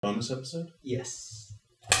Bonus episode? Yes.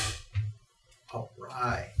 All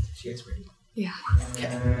right. You guys ready? Yeah. Okay.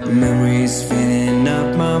 Memories filling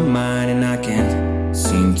up my mind and I can't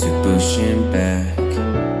seem to push him back.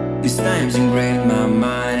 These times ingrained my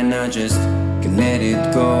mind and I just can't let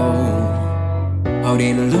it go. How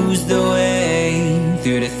did I lose the way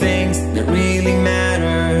through the things that really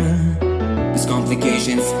matter? These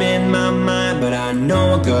complications spin my mind, but I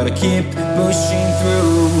know I gotta keep pushing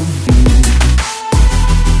through.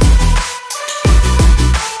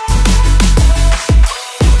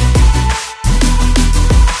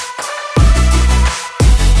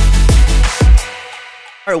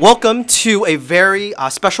 All right, welcome to a very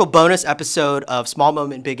special bonus episode of Small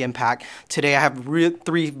Moment, Big Impact. Today I have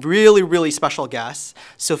three really special guests,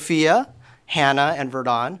 Sophia, Hannah, and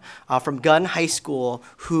Verdon from Gunn High School,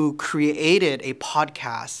 who created a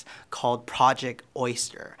podcast called Project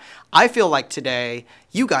Oyster. I feel like today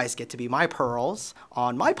you guys get to be my pearls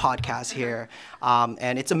on my podcast here.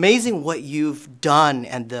 And it's amazing what you've done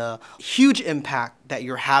and the huge impact that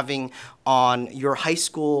you're having on your high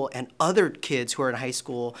school and other kids who are in high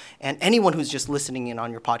school and anyone who's just listening in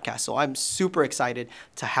on your podcast. So I'm super excited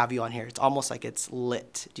to have you on here. It's almost like it's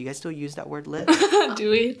lit. Do you guys still use that word lit? Do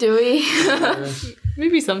we?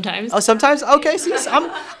 Maybe sometimes. Oh, sometimes? Okay, see,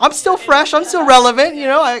 I'm still fresh. I'm still relevant. You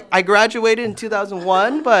know, I graduated in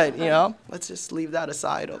 2001, but, you know, let's just leave that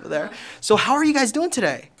aside over there. So how are you guys doing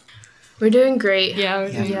today? We're doing great. Yeah,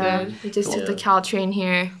 we're doing good. We just took the Caltrain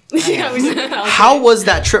here. Yeah, we did. How was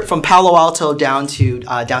that trip from Palo Alto down to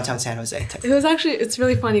downtown San Jose? It was actually, it's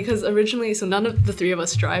really funny because originally, so none of the three of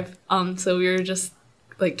us drive. So we were just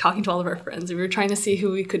like talking to all of our friends and we were trying to see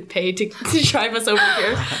who we could pay to drive us over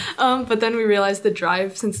here. But then we realized the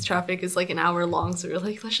drive, since traffic is like an hour long, so we were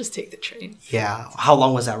like, let's just take the train. Yeah. How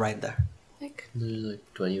long was that ride there? Like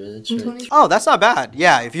 20 minutes, right? 20. Oh, that's not bad.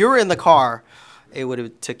 Yeah, if you were in the car, it would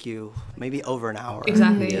have took you maybe over an hour.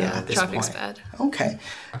 Exactly, Yeah, yeah. at this Traffic's point. bad. Okay,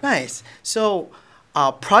 nice. So,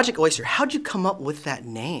 Project Oyster, how'd you come up with that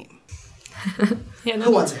name? Hannah.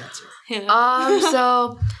 Who wants to answer? Hannah.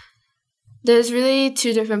 So there's really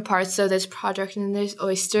two different parts. So there's Project and there's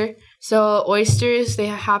Oyster. So oysters, they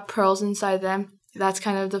have pearls inside them. That's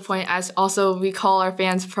kind of the point, as also we call our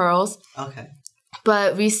fans pearls. Okay.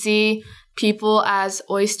 But we see people as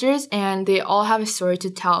oysters and they all have a story to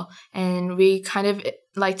tell. And we kind of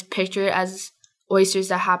like to picture it as oysters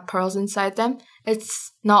that have pearls inside them.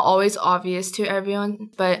 It's not always obvious to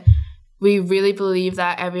everyone, but we really believe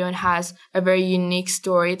that everyone has a very unique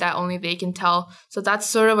story that only they can tell. So that's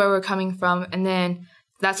sort of where we're coming from. And then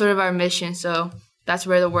that's sort of our mission. So that's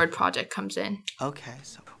where the word project comes in. Okay.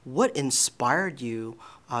 So, what inspired you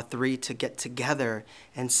three to get together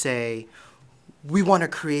and say, we want to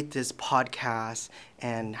create this podcast?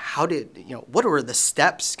 And how did, what were the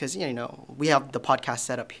steps? Because, we have the podcast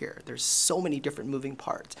set up here. There's so many different moving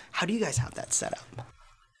parts. How do you guys have that set up?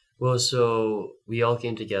 Well, so we all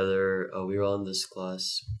came together. We were all in this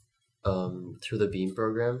class through the BEAM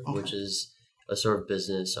program, which is a sort of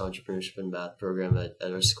business, entrepreneurship, and math program at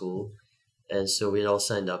our school. And so we had all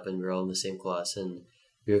signed up and we were all in the same class. And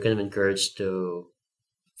we were kind of encouraged to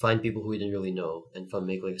find people who we didn't really know and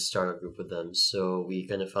make like a startup group with them. So we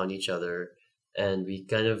kind of found each other and we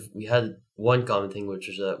had one common thing, which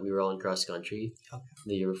was that we were all in cross country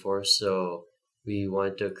the year before. So we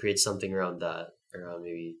wanted to create something around that, around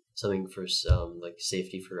maybe something for like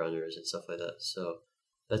safety for runners and stuff like that. So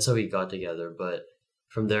that's how we got together. But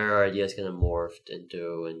from there, our ideas kind of morphed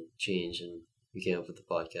into and changed, and we came up with the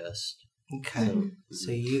podcast. Okay.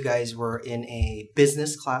 So you guys were in a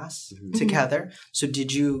business class together. So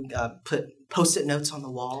did you put Post-it notes on the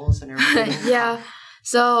walls and everything? Yeah.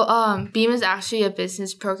 So BEAM is actually a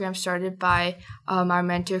business program started by our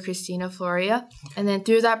mentor, Christina Floria. And then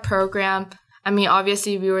through that program,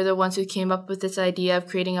 obviously we were the ones who came up with this idea of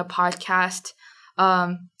creating a podcast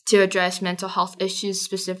to address mental health issues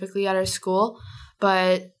specifically at our school.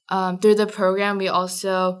 But through the program, we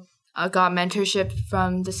also got mentorship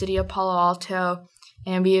from the city of Palo Alto,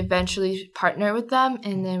 and we eventually partnered with them.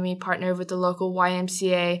 And then we partnered with the local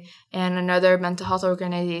YMCA and another mental health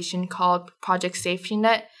organization called Project Safety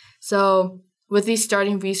Net. So with these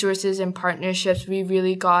starting resources and partnerships, we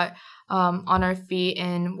really got on our feet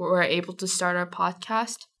and were able to start our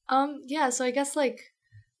podcast. Yeah, so I guess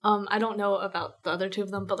I don't know about the other two of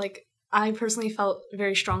them, but I personally felt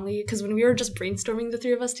very strongly because when we were just brainstorming the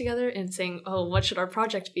three of us together and saying, oh, what should our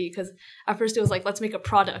project be? Because at first it was let's make a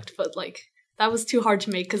product, but that was too hard to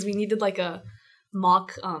make because we needed a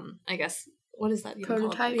mock, I guess, what is that even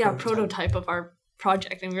prototype? called? Yeah, prototype of our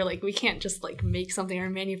project. And we were we can't just make something or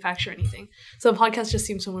manufacture anything. So a podcast just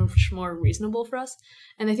seemed so much more reasonable for us.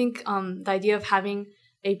 And I think the idea of having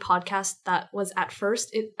a podcast that was at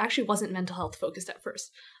first, it actually wasn't mental health focused at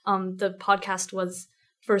first. The podcast was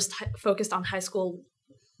first focused on high school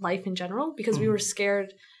life in general, because we were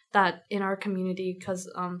scared that in our community, because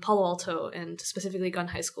Palo Alto and specifically Gunn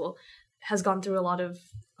High School has gone through a lot of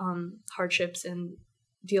hardships and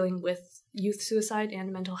dealing with youth suicide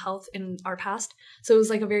and mental health in our past. So it was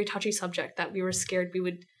like a very touchy subject that we were scared we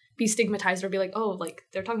would be stigmatized or be like, oh, like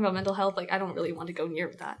they're talking about mental health, like I don't really want to go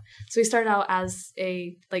near that. So we started out as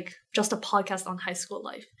a like just a podcast on high school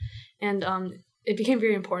life, and it became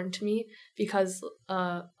very important to me because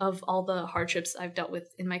of all the hardships I've dealt with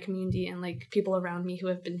in my community and like people around me who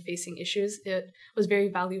have been facing issues. It was very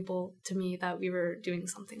valuable to me that we were doing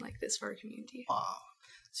something like this for our community. Wow.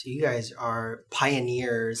 So you guys are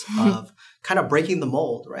pioneers of kind of breaking the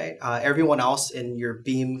mold, right? Everyone else in your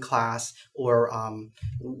BEAM class or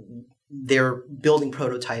they're building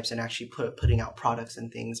prototypes and actually putting out products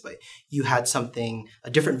and things, but you had a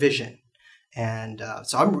different vision. And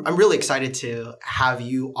so I'm really excited to have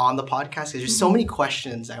you on the podcast because there's so many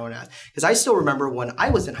questions I want to ask. Because I still remember when I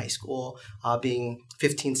was in high school, being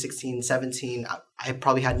 15, 16, 17, I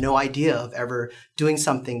probably had no idea of ever doing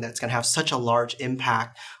something that's going to have such a large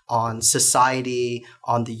impact on society,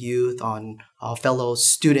 on the youth, on fellow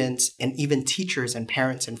students, and even teachers and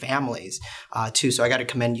parents and families too. So I got to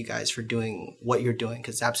commend you guys for doing what you're doing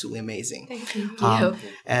because it's absolutely amazing. Thank you.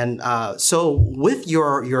 And so with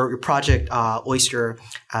your project, Oyster,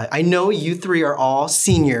 I know you three are all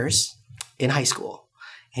seniors in high school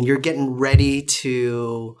and you're getting ready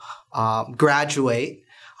to graduate.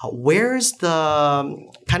 Where's the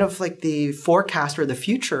kind of like the forecast or the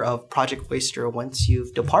future of Project Oyster once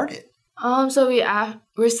you've departed? So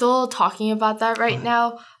we're still talking about that right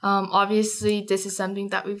now. Obviously, this is something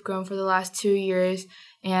that we've grown for the last 2 years,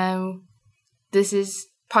 and this is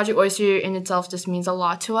Project Oyster in itself just means a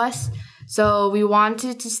lot to us. So we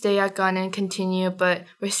wanted to stay at Gunn and continue, but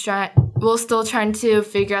we're still trying to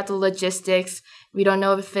figure out the logistics. We don't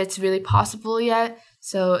know if it's really possible yet.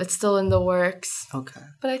 So it's still in the works. Okay.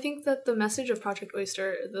 But I think that the message of Project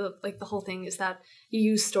Oyster, the whole thing is that you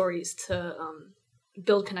use stories to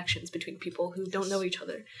build connections between people who don't know each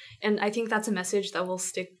other. And I think that's a message that will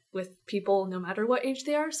stick with people no matter what age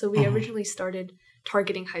they are. So we originally started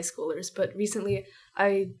targeting high schoolers, but recently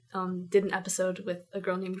I did an episode with a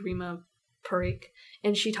girl named Rima Parikh,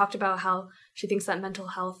 and she talked about how she thinks that mental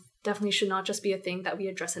health definitely should not just be a thing that we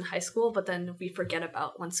address in high school, but then we forget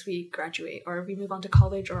about once we graduate or we move on to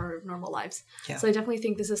college or our normal lives. Yeah. So I definitely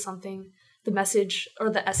think this is something, the message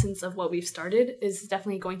or the essence of what we've started is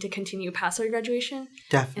definitely going to continue past our graduation.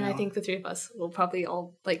 Definitely. And I think the three of us will probably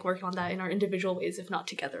all like work on that in our individual ways, if not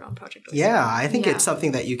together on Project Oyster. Yeah, I think it's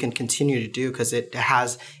something that you can continue to do because it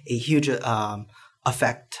has a huge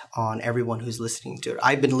effect on everyone who's listening to it.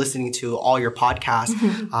 I've been listening to all your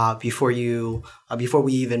podcasts before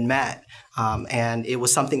we even met, and it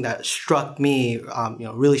was something that struck me,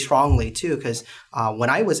 really strongly too. Because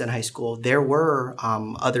when I was in high school, there were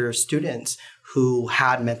other students who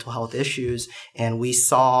had mental health issues, and we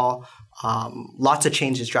saw lots of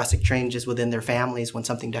changes, drastic changes within their families when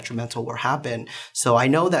something detrimental were happen. So I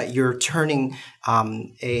know that you're turning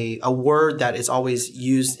a word that is always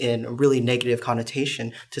used in a really negative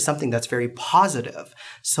connotation to something that's very positive.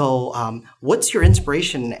 So what's your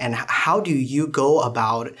inspiration and how do you go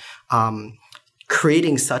about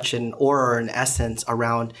creating such an aura or an essence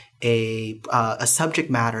around a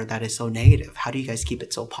subject matter that is so negative? How do you guys keep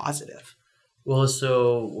it so positive? Well,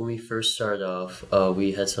 so when we first started off,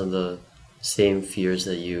 we had some of the same fears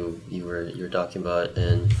that you were talking about,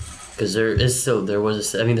 and because there still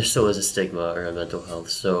is a stigma around mental health.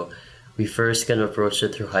 So we first kind of approached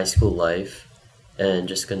it through high school life, and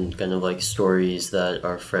just kind of like stories that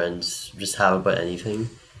our friends just have about anything.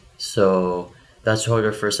 So that's what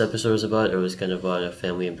our first episode was about. It was kind of about a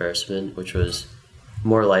family embarrassment, which was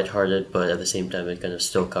more lighthearted, but at the same time, it kind of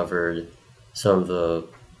still covered some of the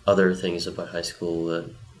other things about high school.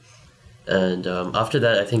 And after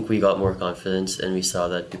that, I think we got more confidence and we saw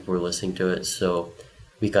that people were listening to it. So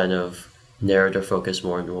we kind of narrowed our focus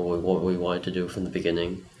more into what we wanted to do from the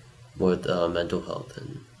beginning with mental health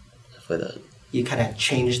and stuff like that. You kind of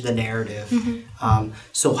changed the narrative.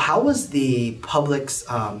 So how was the public's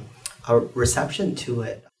reception to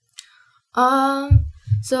it?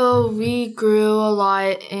 So we grew a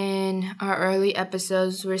lot in our early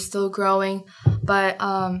episodes. We're still growing, but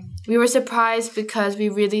we were surprised because we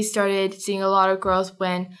really started seeing a lot of growth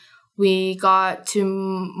when we got to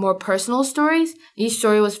more personal stories. Each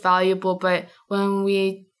story was valuable, but when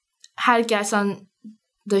we had guests on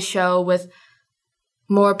the show with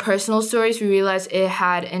more personal stories, we realized it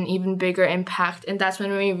had an even bigger impact. And that's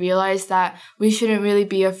when we realized that we shouldn't really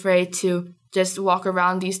be afraid to just walk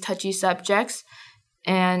around these touchy subjects,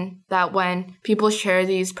 and that when people share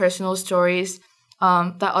these personal stories,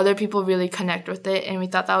 that other people really connect with it. And we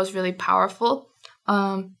thought that was really powerful.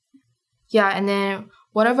 And then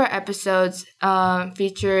one of our episodes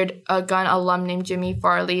featured a Gun alum named Jimmy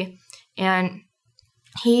Farley, and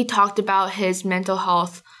he talked about his mental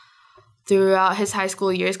health throughout his high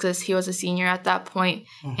school years because he was a senior at that point.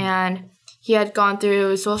 And he had gone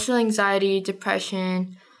through social anxiety,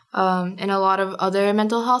 depression, and a lot of other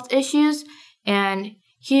mental health issues. And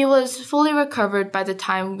he was fully recovered by the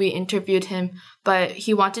time we interviewed him, but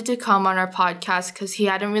he wanted to come on our podcast because he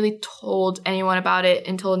hadn't really told anyone about it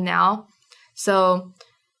until now. So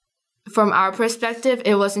from our perspective,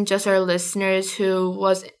 it wasn't just our listeners who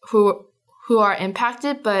are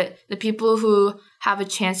impacted, but the people who have a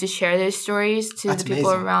chance to share their stories to the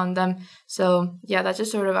people around them. So yeah, that's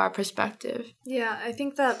just sort of our perspective. Yeah, I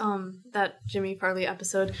think that that Jimmy Farley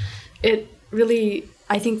episode,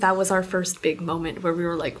 I think that was our first big moment where we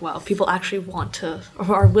were like, wow, people actually want to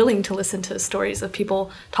or are willing to listen to stories of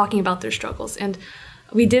people talking about their struggles. And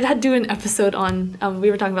we did do an episode on,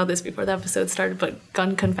 we were talking about this before the episode started, but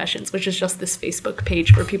Gun Confessions, which is just this Facebook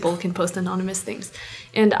page where people can post anonymous things.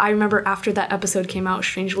 And I remember after that episode came out,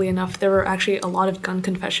 strangely enough, there were actually a lot of gun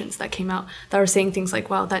confessions that came out that were saying things like,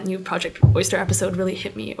 wow, that new Project Oyster episode really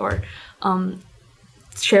hit me, or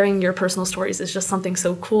sharing your personal stories is just something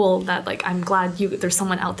so cool that, like, I'm glad there's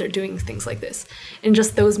someone out there doing things like this. And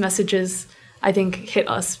just those messages, I think, hit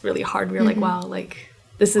us really hard. We were like, wow, like,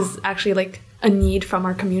 this is actually, like, a need from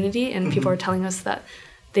our community, and people are telling us that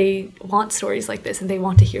they want stories like this and they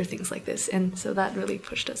want to hear things like this. And so that really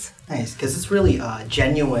pushed us. Nice, because it's really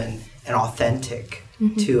genuine and authentic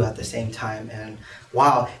too at the same time. And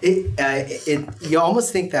wow, you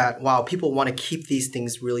almost think that, wow, people want to keep these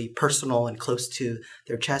things really personal and close to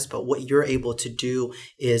their chest, but what you're able to do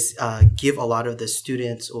is give a lot of the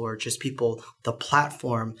students or just people the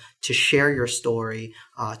platform to share your story,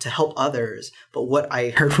 to help others. But what I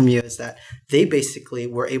heard from you is that they basically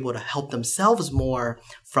were able to help themselves more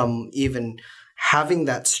from even having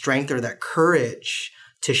that strength or that courage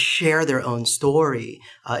to share their own story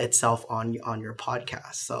itself on your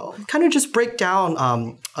podcast. So kind of just break down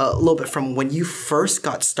a little bit from when you first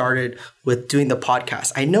got started with doing the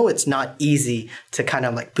podcast. I know it's not easy to kind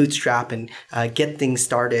of like bootstrap and get things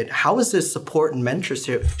started. How is this support and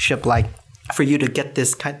mentorship like for you to get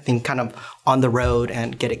this kind of thing kind of on the road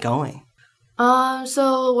and get it going?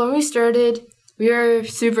 So when we started, we were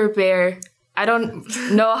super bare. I don't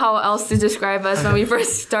know how else to describe us when we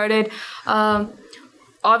first started.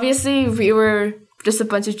 Obviously, we were just a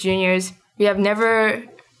bunch of juniors. We have never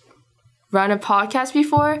run a podcast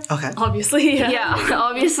before. Okay. Obviously, yeah. Yeah,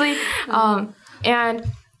 obviously. And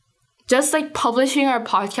just like publishing our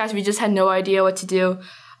podcast, we just had no idea what to do.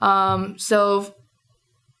 So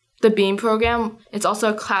the BEAM program, it's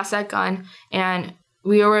also a class at Gun, and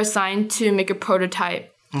we were assigned to make a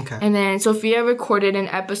prototype. Okay. And then Sophia recorded an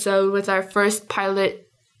episode with our first pilot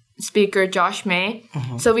speaker, Josh May.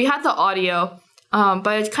 So we had the audio.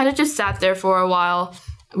 But it kind of just sat there for a while.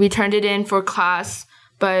 We turned it in for class,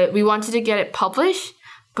 but we wanted to get it published.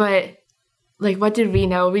 But, like, what did we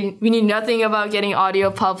know? We knew nothing about getting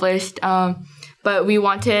audio published. But we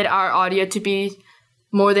wanted our audio to be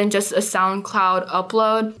more than just a SoundCloud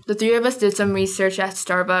upload. The three of us did some research at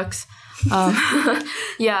Starbucks.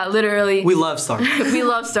 Yeah, literally. We love Starbucks. We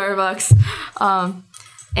love Starbucks.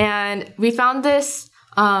 And we found this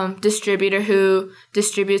distributor who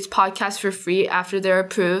distributes podcasts for free after they're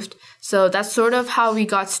approved. So that's sort of how we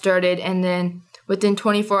got started. And then within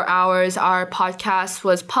 24 hours, our podcast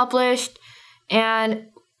was published. And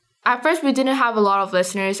at first, we didn't have a lot of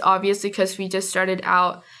listeners, obviously, because we just started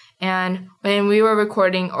out. And when we were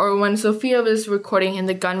recording, or when Sophia was recording in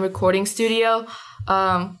the Gun recording studio,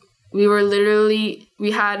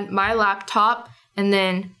 we had my laptop, and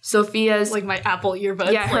then Sophia's... Like my Apple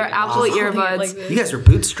earbuds. Yeah, her Apple earbuds. Like You guys are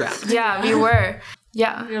bootstrapped. Yeah, we were.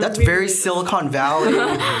 Yeah. That's very Silicon Valley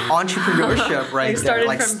entrepreneurship right there.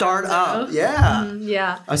 Like start up. Yeah.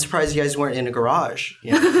 Yeah. I'm surprised you guys weren't in a garage.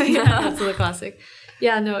 Yeah. Yeah, that's the classic.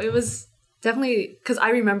 Yeah, no, it was definitely, because I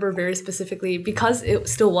remember very specifically, because it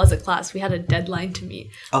still was a class, we had a deadline to meet.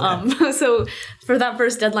 Okay. So for that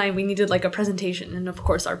first deadline, we needed like a presentation and of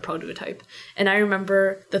course our prototype. And I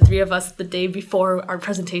remember the three of us the day before our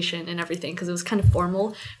presentation and everything, because it was kind of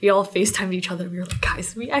formal, we all FaceTimed each other. We were like,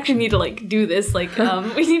 guys, we actually need to like do this. Like,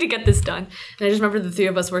 we need to get this done. And I just remember the three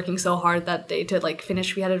of us working so hard that day to like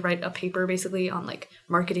finish. We had to write a paper basically on like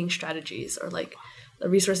marketing strategies or like the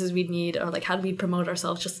resources we'd need, or like how do we promote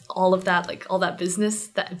ourselves, just all of that, like all that business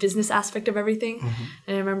aspect of everything.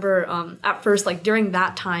 And I remember at first, like during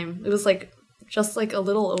that time, it was like just like a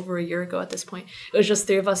little over a year ago at this point, it was just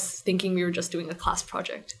three of us thinking we were just doing a class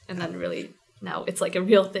project, and then really now it's like a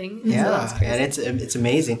real thing. Yeah, so that's crazy. and it's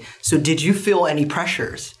amazing. So did you feel any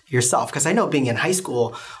pressures yourself? Because I know being in high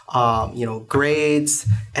school, grades,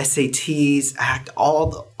 SATs, ACT,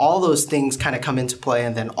 all those things kind of come into play,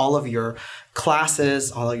 and then all of your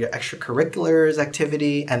classes, all of your extracurriculars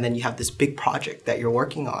activity, and then you have this big project that you're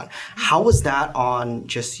working on. How was that on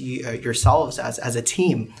just yourselves as a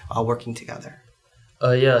team working together?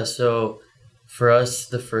 So for us,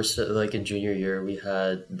 the first, like in junior year, we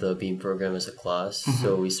had the BEAM program as a class.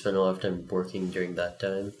 So we spent a lot of time working during that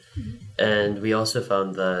time. And we also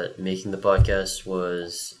found that making the podcast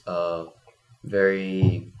was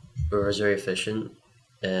very efficient.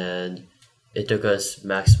 And it took us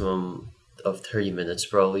maximum of 30 minutes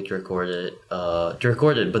probably to record it,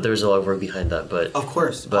 but there was a lot of work behind that. But of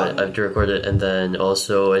course. But I have to record it, and then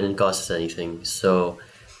also it didn't cost us anything. So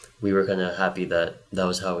we were kind of happy that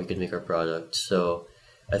was how we could make our product. So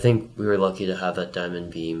I think we were lucky to have that time in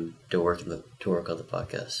Beam to work on the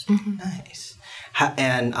podcast. Nice.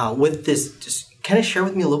 And with this, just kind of share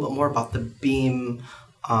with me a little bit more about the Beam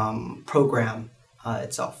program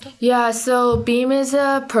itself. Yeah, so BEAM is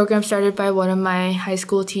a program started by one of my high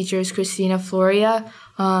school teachers, Christina Floria.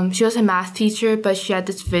 She was a math teacher, but she had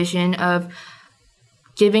this vision of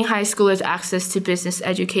giving high schoolers access to business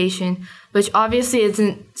education, which obviously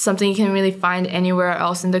isn't something you can really find anywhere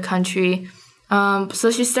else in the country.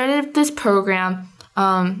 So she started this program.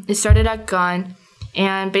 It started at Gunn,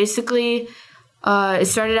 and basically it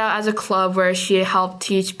started out as a club where she helped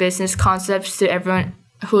teach business concepts to everyone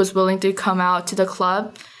who was willing to come out to the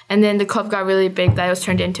club. And then the club got really big that it was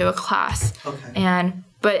turned into a class. Okay.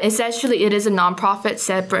 But essentially it is a nonprofit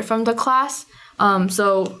separate from the class.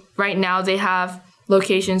 So right now they have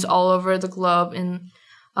locations all over the globe in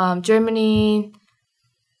Germany,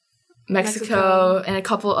 Mexico, and a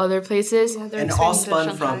couple other places. Yeah, they're And all expanding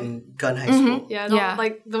to spun Shanghai. from Gunn High School. Yeah, Yeah.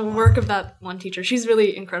 like the work of that one teacher. She's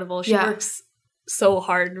really incredible. She works so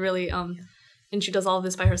hard, really, and she does all of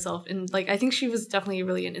this by herself. And like, I think she was definitely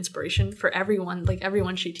really an inspiration for everyone. Like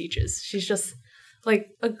everyone she teaches, she's just like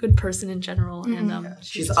a good person in general. And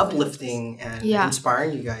She's just really uplifting and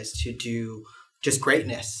inspiring you guys to do just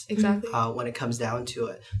greatness. Exactly. When it comes down to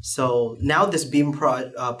it. So now this Beam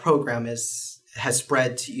program has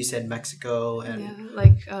spread to, you said, Mexico and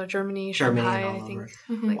Germany, Germany, Shanghai, and I all think.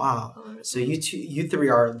 over. Like, Wow. all over. So you three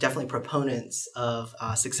are definitely proponents of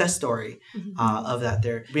success story of that.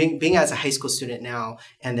 There, being as a high school student now,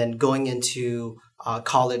 and then going into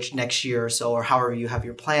college next year or so, or however you have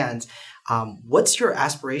your plans. What's your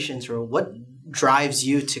aspirations, or what drives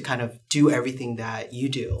you to kind of do everything that you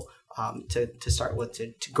do? To start with,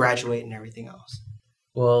 to graduate and everything else?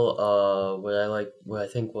 Well, what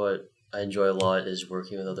I enjoy a lot is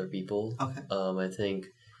working with other people. Okay. I think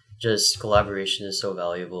just collaboration is so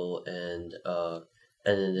valuable, and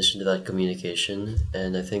in addition to that, communication.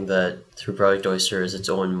 And I think that through Project Oyster is its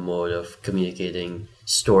own mode of communicating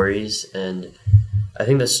stories, and I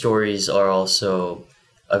think the stories are also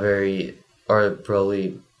probably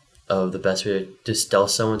the best way to tell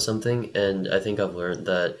someone something. And I think I've learned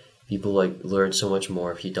that people learn so much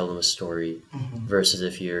more if you tell them a story versus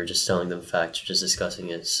if you're just telling them facts or just discussing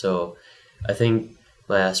it. So I think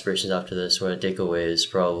my aspirations after this, what I take away is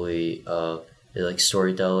probably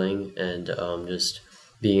storytelling and just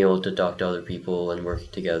being able to talk to other people and working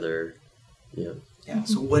together. Yeah.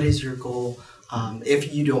 So what is your goal,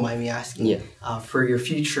 if you don't mind me asking, for your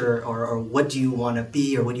future, or what do you want to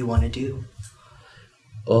be, or what do you want to do?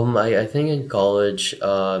 I think in college,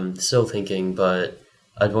 still thinking, but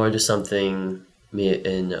I'd want to do something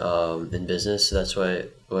in business. So that's why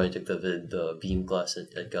I took the Beam class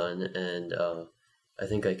at Gunn, and I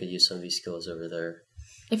think I could use some of these skills over there.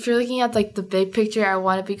 If you're looking at like the big picture, I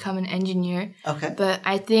want to become an engineer. Okay. But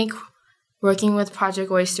I think working with Project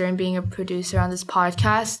Oyster and being a producer on this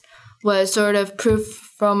podcast was sort of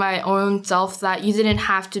proof from my own self that you didn't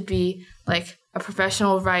have to be like a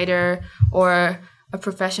professional writer or a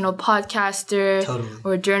professional podcaster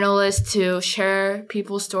or a journalist to share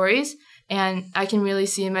people's stories. And I can really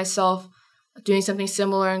see myself doing something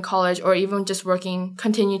similar in college, or even just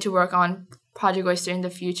continue to work on Project Oyster in the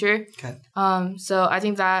future. Okay. So I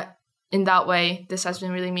think that in that way, this has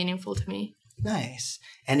been really meaningful to me. Nice.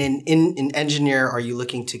 And in engineer, are you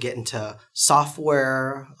looking to get into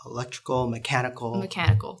software, electrical, mechanical?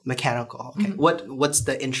 Mechanical. Okay. What's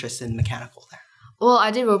the interest in mechanical there? Well,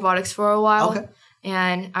 I did robotics for a while. Okay.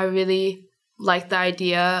 And I really like the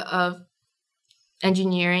idea of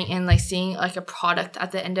engineering and like seeing like a product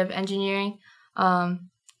at the end of engineering.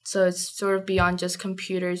 So it's sort of beyond just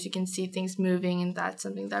computers. You can see things moving, and that's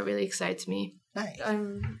something that really excites me. Nice.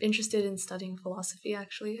 I'm interested in studying philosophy,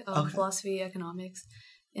 actually, philosophy, economics,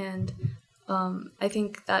 and I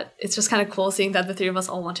think that it's just kind of cool seeing that the three of us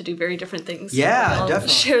all want to do very different things. Yeah, we all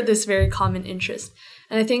definitely. share this very common interest.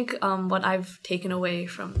 And I think what I've taken away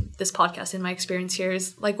from this podcast in my experience here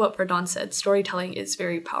is, like what Verdon said, storytelling is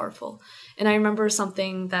very powerful. And I remember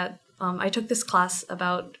something that I took this class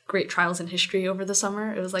about great trials in history over the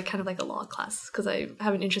summer. It was like kind of like a law class because I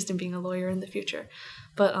have an interest in being a lawyer in the future.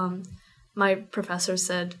 But my professor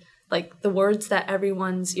said, like, the words that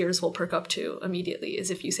everyone's ears will perk up to immediately is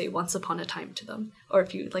if you say once upon a time to them, or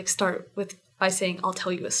if you like start with by saying I'll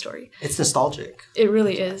tell you a story. It's nostalgic. It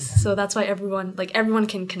really is. So that's why everyone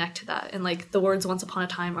can connect to that. And like the words once upon a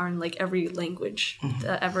time are in like every language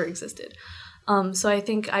that ever existed. So I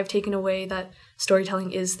think I've taken away that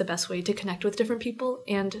storytelling is the best way to connect with different people.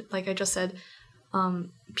 And like I just said,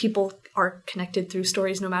 people are connected through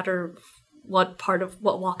stories no matter what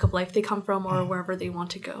walk of life they come from or wherever they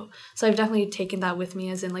want to go. So I've definitely taken that with me,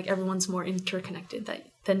 as in like everyone's more interconnected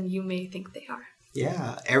than you may think they are.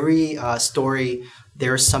 Yeah, every story,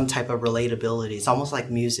 there's some type of relatability. It's almost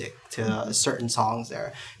like music to certain songs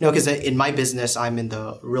there. Because in my business, I'm in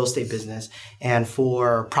the real estate business. And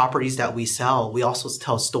for properties that we sell, we also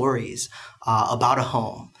tell stories about a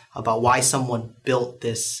home, about why someone built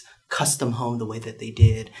this custom home the way that they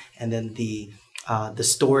did. And then the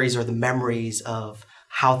stories or the memories of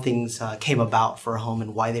how things came about for a home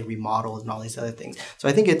and why they remodeled and all these other things. So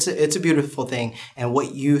I think it's a beautiful thing. And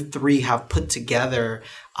what you three have put together,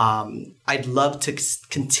 I'd love to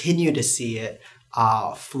continue to see it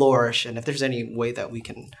flourish. And if there's any way that we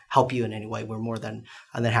can help you in any way, we're more than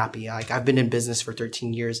happy. Like, I've been in business for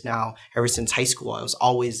 13 years now. Ever since high school, I was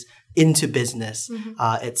always into business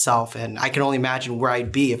itself. And I can only imagine where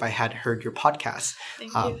I'd be if I had heard your podcast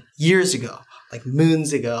years ago. Like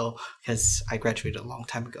moons ago, because I graduated a long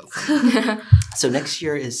time ago. So next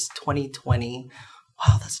year is 2020.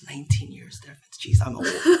 Wow, that's 19 years difference. Jeez, I'm old.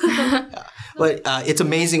 Yeah. But it's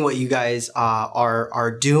amazing what you guys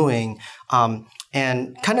are doing.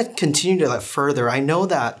 And kind of continue to that further. I know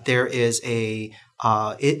that there is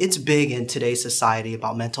it's big in today's society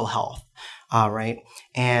about mental health. Right.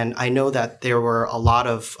 And I know that there were a lot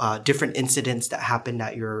of different incidents that happened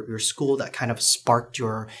at your school that kind of sparked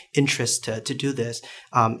your interest to do this.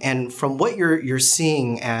 And from what you're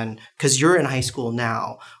seeing, and because you're in high school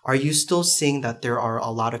now, are you still seeing that there are a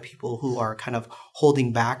lot of people who are kind of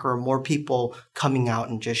holding back, or more people coming out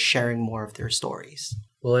and just sharing more of their stories?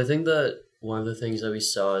 Well, I think that one of the things that we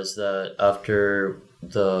saw is that after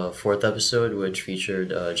the 4th episode, which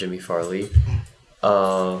featured Jimmy Farley,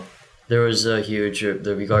 there was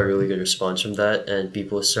we got a really good response from that, and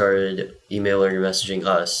people started emailing or messaging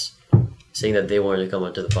us saying that they wanted to come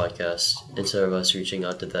onto the podcast instead of us reaching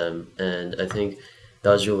out to them. And I think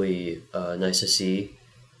that was really nice to see.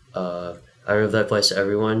 I don't know if that applies to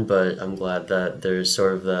everyone, but I'm glad that there's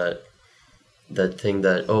sort of that thing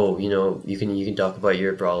that, you can talk about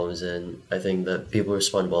your problems, and I think that people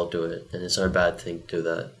respond well to it, and it's not a bad thing to do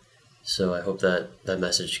that. So I hope that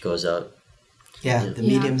message goes out. Yeah, the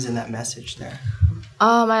medium's in that message there.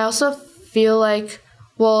 I also feel like,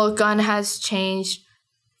 Gun has changed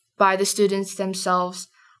by the students themselves.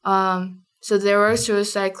 So there were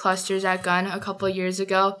suicide clusters at Gun a couple of years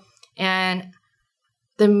ago, and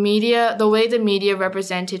the way the media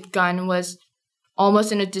represented Gun was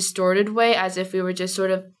almost in a distorted way, as if we were just sort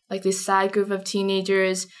of like this sad group of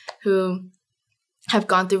teenagers who have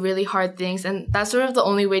gone through really hard things. And that's sort of the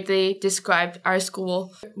only way they described our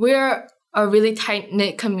school. We're a really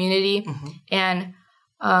tight-knit community, and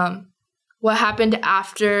what happened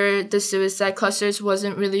after the suicide clusters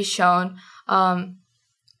wasn't really shown.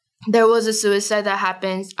 There was a suicide that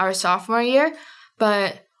happened our sophomore year,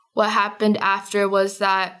 but what happened after was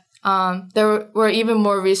that there were even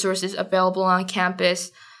more resources available on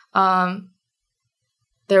campus. There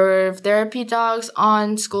were therapy dogs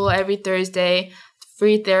on school every Thursday,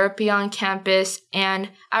 free therapy on campus,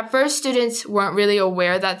 and at first students weren't really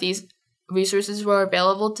aware that these resources were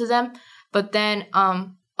available to them, but then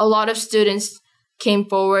a lot of students came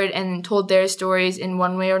forward and told their stories in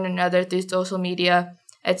one way or another through social media,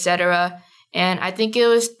 etc. And I think it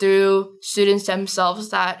was through students themselves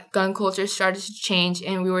that gun culture started to change,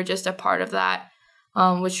 and we were just a part of that,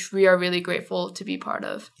 which we are really grateful to be part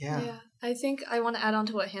of. Yeah. I think I want to add on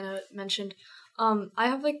to what Hannah mentioned. I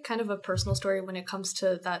have like kind of a personal story when it comes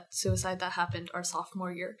to that suicide that happened our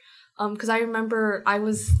sophomore year. Because I remember I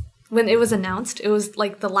was when it was announced, it was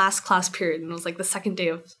like the last class period, and it was like the second day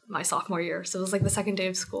of my sophomore year. So it was like the second day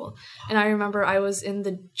of school. And I remember I was in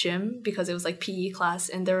the gym because it was like PE class,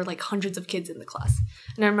 and there were like hundreds of kids in the class.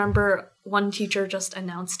 And I remember one teacher just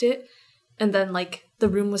announced it, and then like the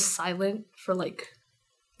room was silent for like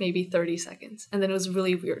maybe 30 seconds. And then it was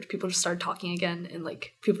really weird. People just started talking again, and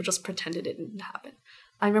like people just pretended it didn't happen.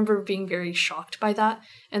 I remember being very shocked by that.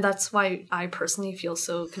 And that's why I personally feel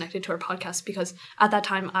so connected to our podcast, because at that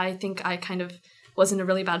time, I think I kind of was in a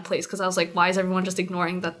really bad place, because I was like, why is everyone just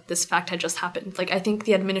ignoring that this fact had just happened? Like, I think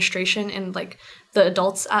the administration and like the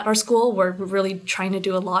adults at our school were really trying to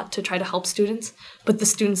do a lot to try to help students, but the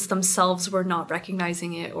students themselves were not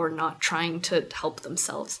recognizing it or not trying to help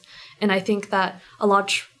themselves. And I think that a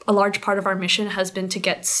large part of our mission has been to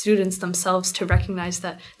get students themselves to recognize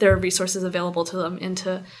that there are resources available to them, and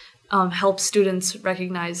to help students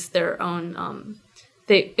recognize their own,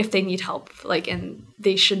 if they need help, like, and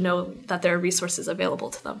they should know that there are resources available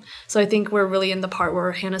to them. So I think we're really in the part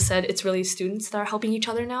where Hannah said it's really students that are helping each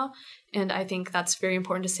other now. And I think that's very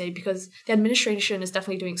important to say, because the administration is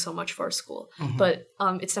definitely doing so much for our school, but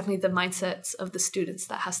it's definitely the mindsets of the students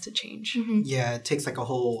that has to change. Yeah, it takes like a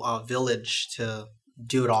whole village to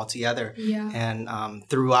do it all together. Yeah. And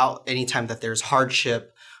throughout, anytime that there's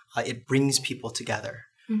hardship, it brings people together.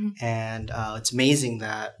 And it's amazing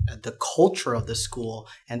that the culture of the school,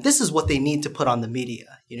 and this is what they need to put on the media,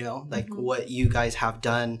 you know, like what you guys have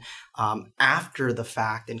done after the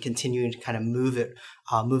fact and continuing to kind of move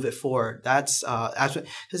it forward. That's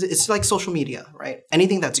it's like social media, right?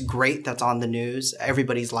 Anything that's great that's on the news,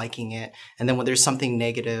 everybody's liking it. And then when there's something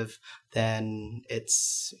negative, then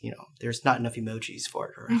it's, you know, there's not enough emojis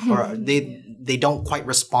for it, or they don't quite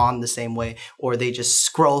respond the same way, or they just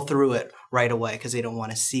scroll through it right away because they don't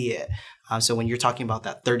want to see it. So when you're talking about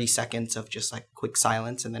that 30 seconds of just like quick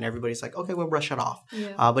silence, and then everybody's like, okay, we'll brush it off.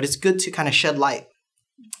 But it's good to kind of shed light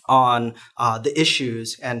on the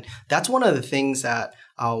issues. And that's one of the things that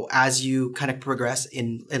as you kind of progress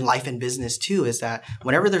in life and business too, is that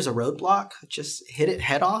whenever there's a roadblock, just hit it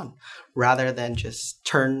head on rather than just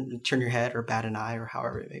turn your head or bat an eye or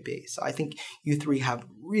however it may be. So I think you three have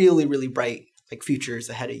really, really bright like futures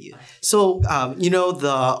ahead of you. So, you know,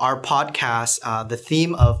 our podcast, the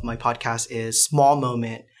theme of my podcast is small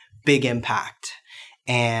moment, big impact.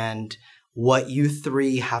 And what you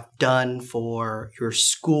three have done for your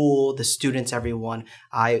school, the students, everyone,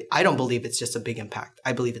 I don't believe it's just a big impact.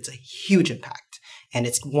 I believe it's a huge impact. And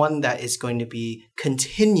it's one that is going to be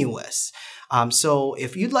continuous. So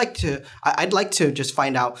if you'd like to, I'd like to just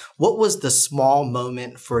find out, what was the small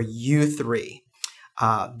moment for you three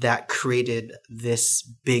that created this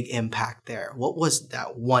big impact there? What was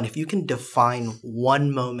that one? If you can define one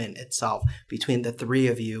moment itself between the three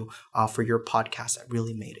of you for your podcast that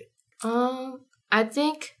really made it. I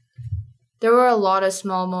think there were a lot of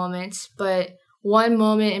small moments, but one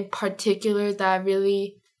moment in particular that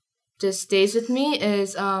really just stays with me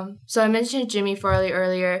is, so I mentioned Jimmy Farley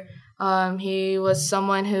earlier. He was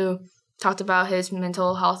someone who talked about his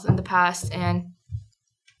mental health in the past, and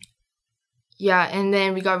yeah, and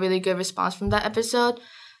then we got really good response from that episode.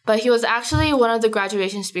 But he was actually one of the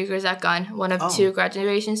graduation speakers at Gunn, one of two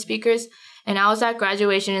graduation speakers. And I was at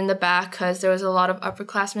graduation in the back because there was a lot of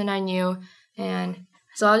upperclassmen I knew. And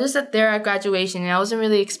so I was just there at graduation, and I wasn't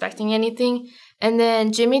really expecting anything. And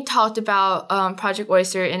then Jimmy talked about Project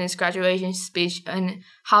Oyster in his graduation speech and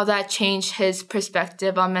how that changed his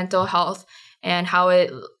perspective on mental health and how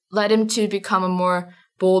it led him to become a more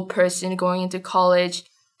bold person going into college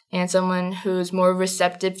and someone who's more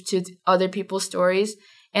receptive to other people's stories.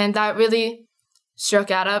 And that really struck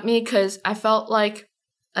out at me because I felt like,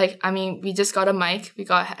 I mean, we just got a mic, we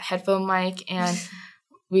got a headphone mic, and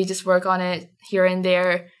we just work on it here and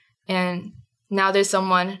there. And now there's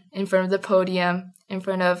someone in front of the podium, in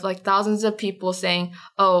front of like thousands of people saying,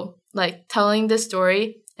 oh, like telling this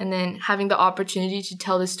story, and then having the opportunity to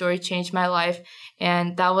tell this story changed my life.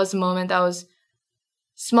 And that was a moment that was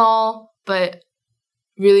small, but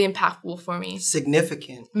really impactful for me.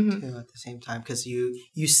 Significant too at the same time, because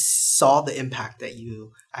you saw the impact that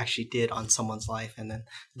you actually did on someone's life, and then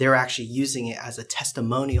they're actually using it as a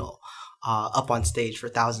testimonial up on stage for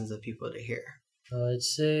thousands of people to hear. I'd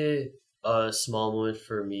say a small moment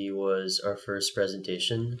for me was our first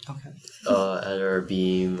presentation at our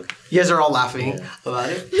Beam. You guys are all laughing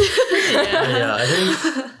about it. Yeah, I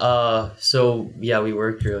think so. Yeah, we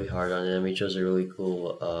worked really hard on it, and we chose a really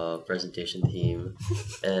cool presentation theme,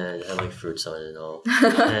 and had like fruits on it and all.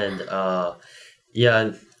 And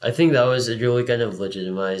yeah, I think that was, it really kind of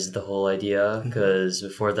legitimized the whole idea, because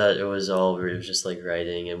before that it was just like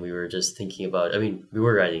writing, and we were just thinking about, I mean, we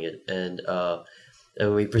were writing it, and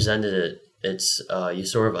and we presented it. It's you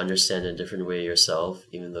sort of understand in a different way yourself,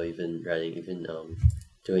 even though you've been writing, even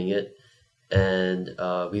doing it. And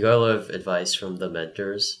we got a lot of advice from the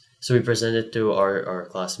mentors. So we presented to our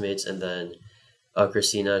classmates, and then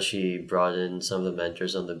Christina, she brought in some of the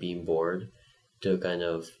mentors on the Beam board to kind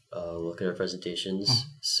of look at our presentations.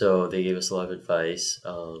 So they gave us a lot of advice,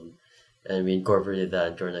 and we incorporated that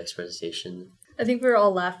into our next presentation. I think we were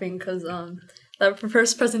all laughing because that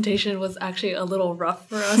first presentation was actually a little rough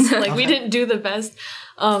for us. Like, we didn't do the best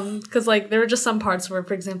because, like, there were just some parts where,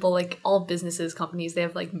 for example, like, all businesses, companies, they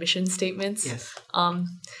have, like, mission statements. Yes.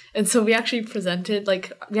 And so we actually presented,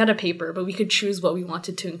 like, we had a paper, but we could choose what we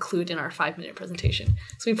wanted to include in our 5-minute presentation.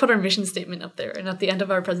 So we put our mission statement up there. And at the end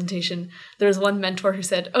of our presentation, there was one mentor who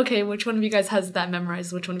said, okay, which one of you guys has that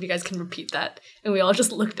memorized? Which one of you guys can repeat that? And we all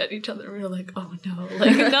just looked at each other and we were like, oh no,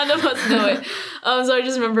 like, none of us know it. So I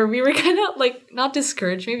just remember we were kind of, like, not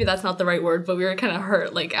discouraged, maybe that's not the right word, but we were kind of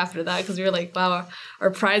hurt, like, after that, because we were like, wow, our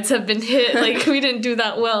prides have been hit, like, we didn't do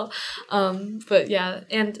that well. But yeah,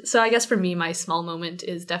 and so I guess for me, my small moment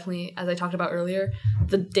is definitely, as I talked about earlier,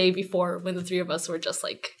 the day before when the three of us were just,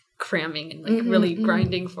 like, cramming and, like, really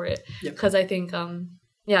grinding for it. Because I think,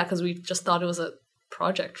 because we just thought it was a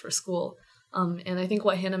project for school. And I think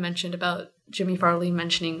what Hannah mentioned about Jimmy Farley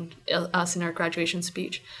mentioning us in our graduation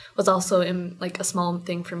speech was also like a small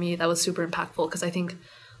thing for me that was super impactful, because I think,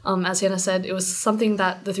 as Hannah said, it was something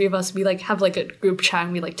that the three of us, we, like, have, like, a group chat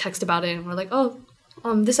and we, like, text about it and we're like, oh,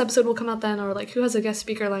 this episode will come out then, or, like, who has a guest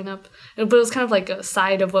speaker lineup? But it was kind of like a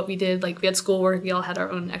side of what we did. Like, we had schoolwork, we all had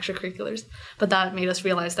our own extracurriculars, but that made us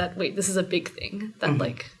realize that, wait, this is a big thing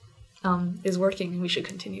that is working and we should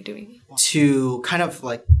continue doing it. To kind of,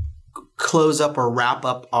 like, close up or wrap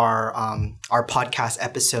up our podcast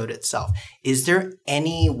episode itself, is there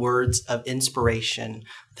any words of inspiration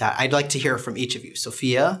that I'd like to hear from each of you?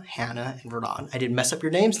 Sophia, Hannah, and Verdon. I didn't mess up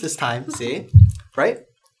your names this time. See? Right?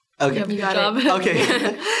 Okay. You got it.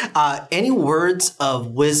 Okay. Any words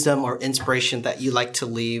of wisdom or inspiration that you like to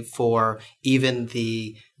leave for even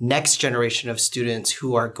the next generation of students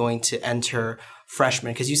who are going to enter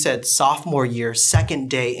freshman? Because you said sophomore year, second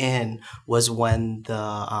day in was when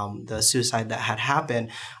the suicide that had happened.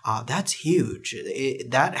 That's huge.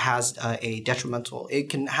 That has a detrimental. It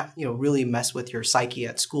can really mess with your psyche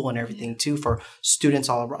at school and everything too for students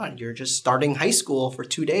all around. You're just starting high school for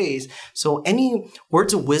 2 days. So any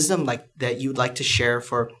words of wisdom like that you'd like to share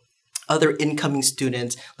for other incoming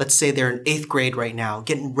students? Let's say they're in 8th grade right now,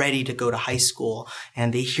 getting ready to go to high school,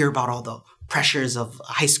 and they hear about all the pressures of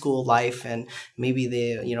high school life, and maybe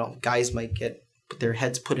they, guys might get their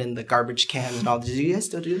heads put in the garbage can and all. Did you guys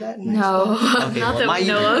still do that? No. Okay, Not well, that we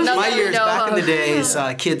know of. my years back in the days,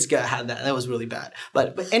 kids had that. That was really bad.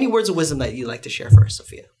 But any words of wisdom that you'd like to share first,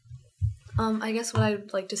 Sophia? I guess what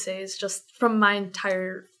I'd like to say is just from my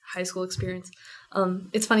entire high school experience.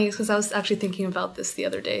 It's funny because I was actually thinking about this the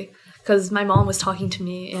other day, because my mom was talking to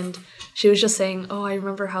me and she was just saying, oh, I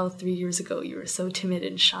remember how 3 years ago you were so timid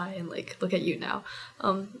and shy, and, like, look at you now.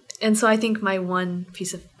 And so I think my one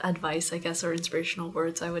piece of advice, I guess, or inspirational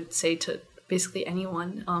words I would say to basically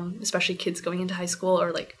anyone, especially kids going into high school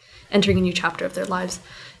or, like, entering a new chapter of their lives,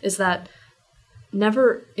 is that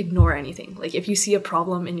never ignore anything. Like, if you see a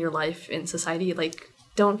problem in your life, in society, like,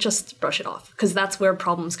 don't just brush it off, because that's where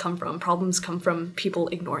problems come from. Problems come from people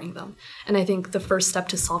ignoring them. And I think the first step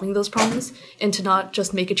to solving those problems, and to not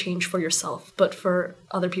just make a change for yourself, but for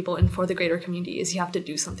other people and for the greater community, is you have to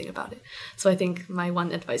do something about it. So I think my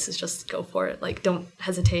one advice is just go for it. Like, don't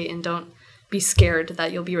hesitate and don't be scared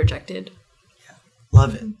that you'll be rejected. Yeah.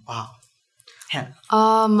 Love it. Wow. Hannah.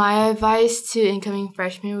 My advice to incoming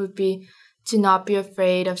freshmen would be to not be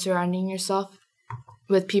afraid of surrounding yourself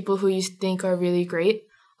with people who you think are really great.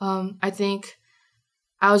 I think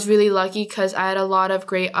I was really lucky because I had a lot of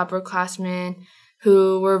great upperclassmen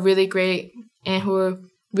who were really great and who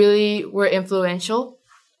were influential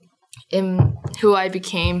in who I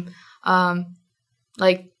became.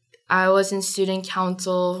 Like, I was in student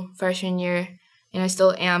council freshman year, and I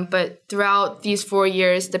still am. But throughout these 4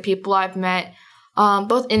 years, the people I've met,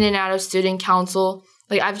 both in and out of student council,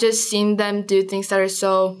 like, I've just seen them do things that are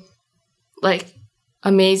so, like,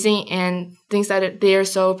 amazing, and things that they are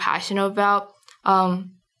so passionate about.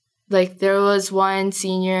 Like, there was one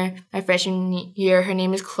senior my freshman year, her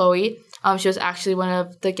name is Chloe. She was actually one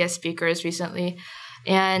of the guest speakers recently,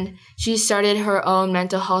 and she started her own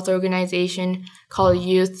mental health organization called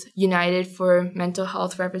Youth United for Mental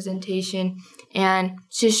Health Representation, and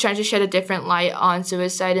she's trying to shed a different light on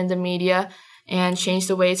suicide in the media and change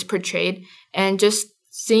the way it's portrayed. And just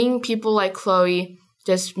seeing people like Chloe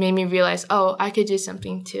just made me realize, oh, I could do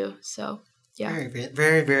something too. So Yeah.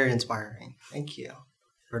 Very, very inspiring. Thank you.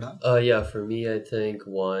 Verdun? Yeah, for me, I think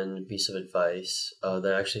one piece of advice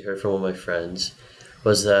that I actually heard from one of my friends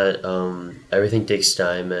was that everything takes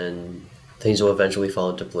time and things will eventually fall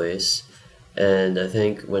into place. And I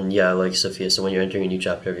think like Sophia, so when you're entering a new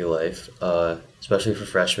chapter of your life, especially for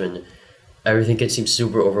freshmen, everything can seem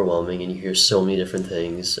super overwhelming and you hear so many different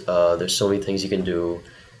things. There's so many things you can do.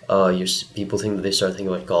 People think that they start thinking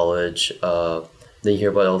about college. Then you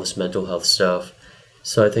hear about all this mental health stuff.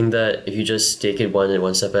 So I think that if you just take it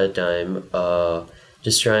one step at a time,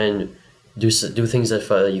 just try and do things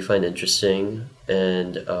that you find interesting,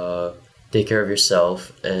 and take care of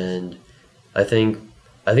yourself. And I think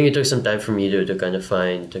it took some time for me to kind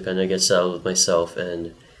of get settled with myself,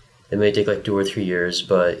 and it may take like 2 or 3 years,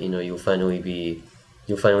 but you'll finally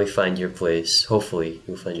find your place. Hopefully,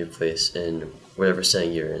 you'll find your place in whatever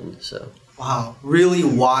setting you're in. So. Wow, really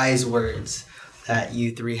wise words that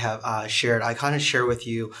you three have shared. I kind of share with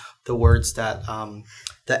you the words that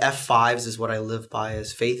the F5s is what I live by,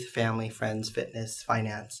 is faith, family, friends, fitness,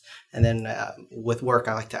 finance. And then with work,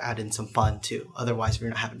 I like to add in some fun too. Otherwise, if you're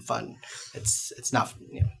not having fun, it's not,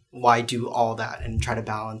 why do all that and try to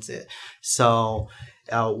balance it? So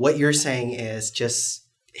what you're saying is just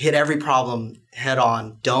hit every problem head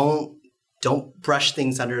on. Don't brush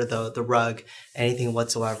things under the rug, anything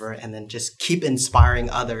whatsoever, and then just keep inspiring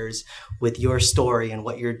others with your story and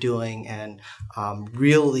what you're doing, and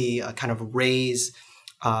really kind of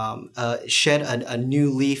shed a new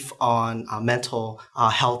leaf on mental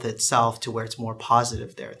health itself to where it's more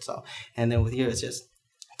positive there itself. And then with you, it's just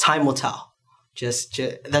time will tell. Just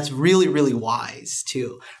that's really, really wise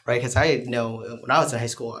too, right? Because I know when I was in high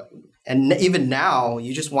school, and even now,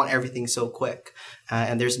 you just want everything so quick,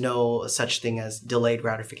 and there's no such thing as delayed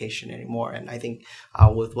gratification anymore. And I think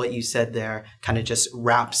with what you said there, kind of just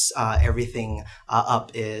wraps everything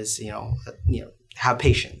up. Is have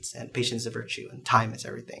patience, and patience is a virtue, and time is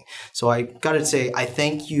everything. So I gotta say, I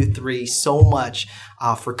thank you three so much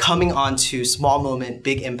for coming on to Small Moment,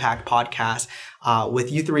 Big Impact podcast.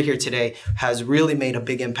 With you three here today has really made a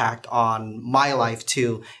big impact on my life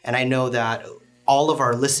too. And I know that all of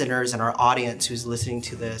our listeners and our audience who's listening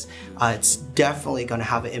to this, it's definitely going to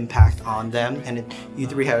have an impact on them. And you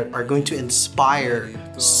three are going to inspire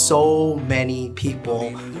so many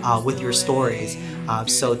people with your stories.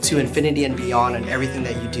 So to infinity and beyond, and everything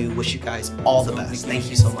that you do, wish you guys all the best. Thank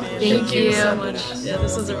you so much. Thank you so much. Yeah,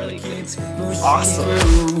 this was a really good experience.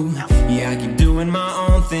 Awesome. Yeah, I keep doing my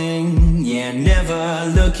own thing. Yeah,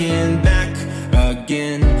 never looking back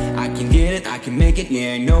again. I can get it, I can make it,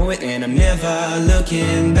 yeah, I know it, and I'm never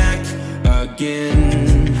looking back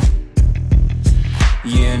again.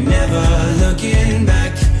 Yeah, never looking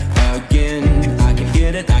back again. I can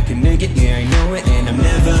get it, I can make it, yeah, I know it, and I'm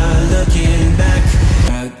never looking back